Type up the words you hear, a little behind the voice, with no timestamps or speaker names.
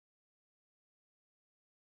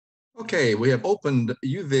Okay, we have opened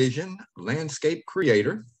Uvision Landscape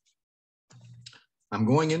Creator. I'm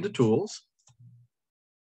going into Tools,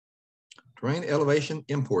 Terrain Elevation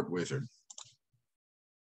Import Wizard.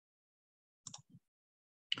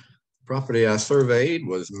 Property I surveyed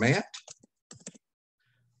was Matt.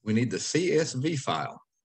 We need the CSV file.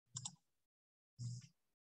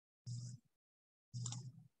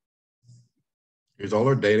 Here's all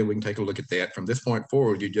our data. We can take a look at that. From this point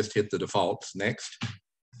forward, you just hit the defaults. Next.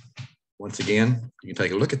 Once again, you can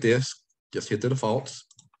take a look at this. Just hit the defaults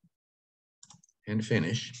and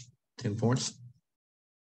finish. 10 points.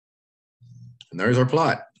 And there's our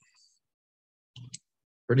plot.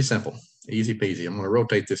 Pretty simple. Easy peasy. I'm going to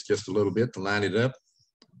rotate this just a little bit to line it up.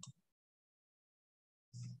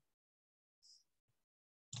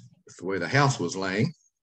 That's the way the house was laying.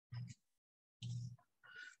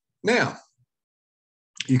 Now,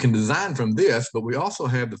 you can design from this, but we also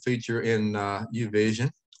have the feature in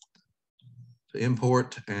Uvision to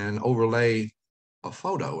import and overlay a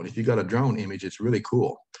photo. And if you got a drone image, it's really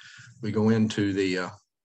cool. We go into the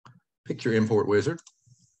picture import wizard.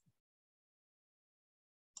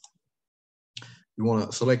 You want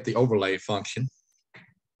to select the overlay function.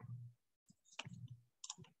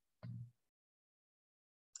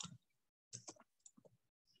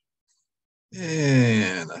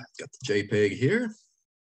 And I've got the JPEG here.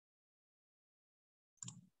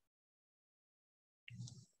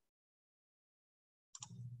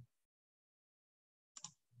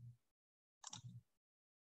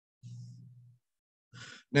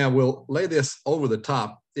 Now we'll lay this over the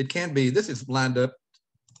top. It can be, this is lined up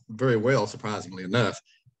very well, surprisingly enough.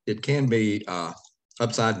 It can be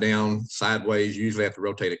upside down, sideways. You usually have to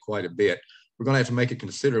rotate it quite a bit. We're going to have to make it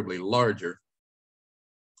considerably larger.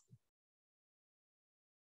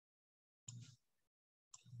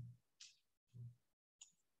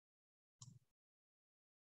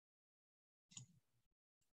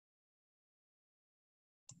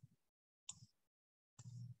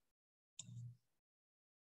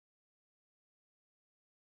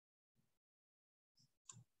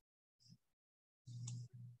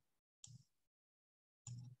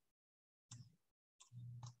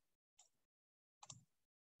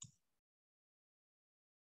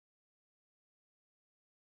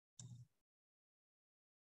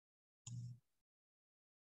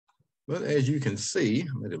 But as you can see,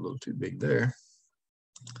 I made it a little too big there.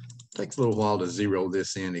 It takes a little while to zero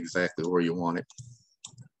this in exactly where you want it.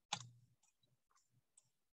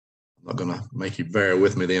 I'm not going to make you bear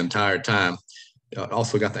with me the entire time.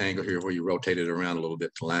 Also got the angle here where you rotate it around a little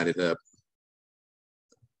bit to line it up.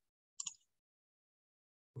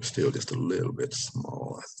 We're still just a little bit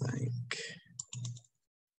small, I think.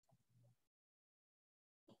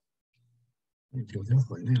 Let me go that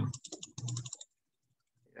way now.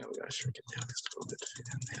 Yeah, we got to shrink it down just a little bit to fit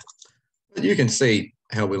in there. But you can see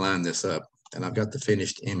how we line this up, and I've got the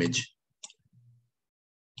finished image.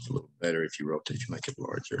 It's a little better if you rotate, if you make it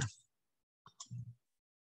larger.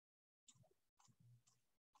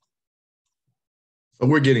 So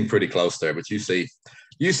we're getting pretty close there, but you see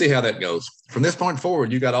how that goes. From this point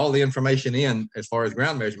forward, you got all the information in as far as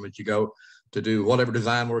ground measurements you go to do whatever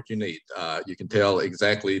design work you need. You can tell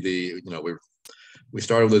exactly the, we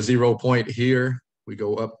started with a 0 point here. We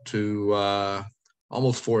go up to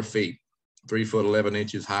almost 4 feet, 3 foot 11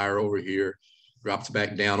 inches higher over here, drops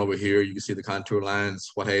back down over here. You can see the contour lines,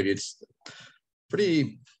 what have you. It's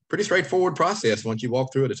pretty straightforward process once you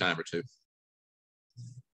walk through it a time or two.